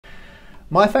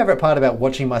My favourite part about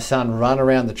watching my son run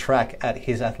around the track at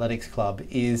his athletics club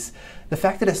is the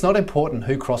fact that it's not important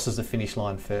who crosses the finish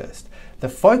line first. The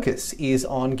focus is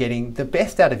on getting the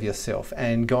best out of yourself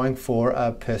and going for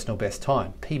a personal best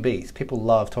time. PBs. People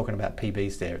love talking about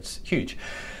PBs there. It's huge.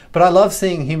 But I love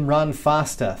seeing him run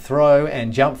faster, throw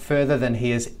and jump further than he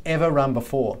has ever run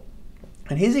before.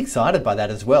 And he's excited by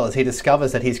that as well as he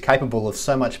discovers that he's capable of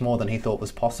so much more than he thought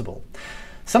was possible.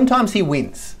 Sometimes he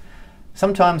wins,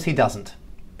 sometimes he doesn't.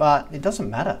 But it doesn't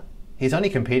matter. He's only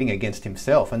competing against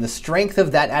himself, and the strength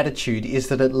of that attitude is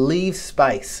that it leaves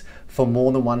space for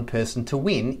more than one person to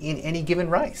win in any given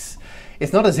race.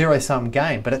 It's not a zero-sum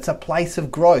game, but it's a place of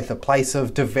growth, a place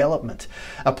of development,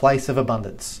 a place of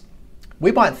abundance.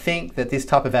 We might think that this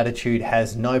type of attitude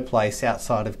has no place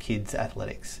outside of kids'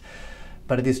 athletics,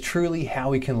 but it is truly how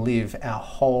we can live our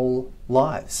whole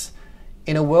lives.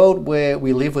 In a world where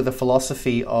we live with a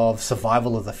philosophy of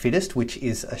survival of the fittest, which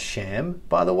is a sham,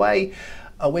 by the way,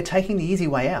 we're taking the easy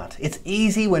way out. It's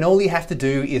easy when all you have to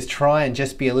do is try and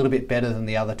just be a little bit better than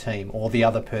the other team or the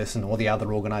other person or the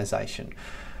other organization.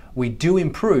 We do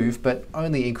improve, but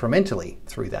only incrementally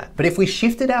through that. But if we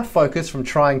shifted our focus from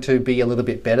trying to be a little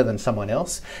bit better than someone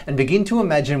else and begin to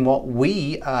imagine what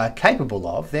we are capable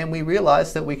of, then we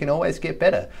realize that we can always get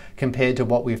better compared to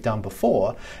what we've done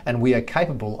before, and we are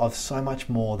capable of so much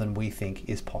more than we think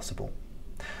is possible.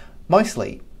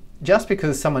 Mostly, just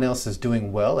because someone else is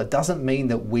doing well, it doesn't mean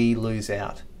that we lose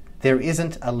out. There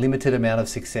isn't a limited amount of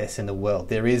success in the world.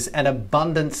 There is an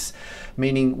abundance,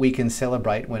 meaning we can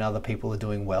celebrate when other people are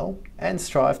doing well and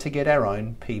strive to get our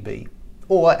own PB.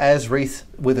 Or as Reese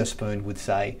Witherspoon would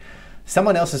say,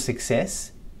 someone else's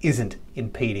success isn't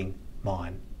impeding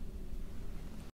mine.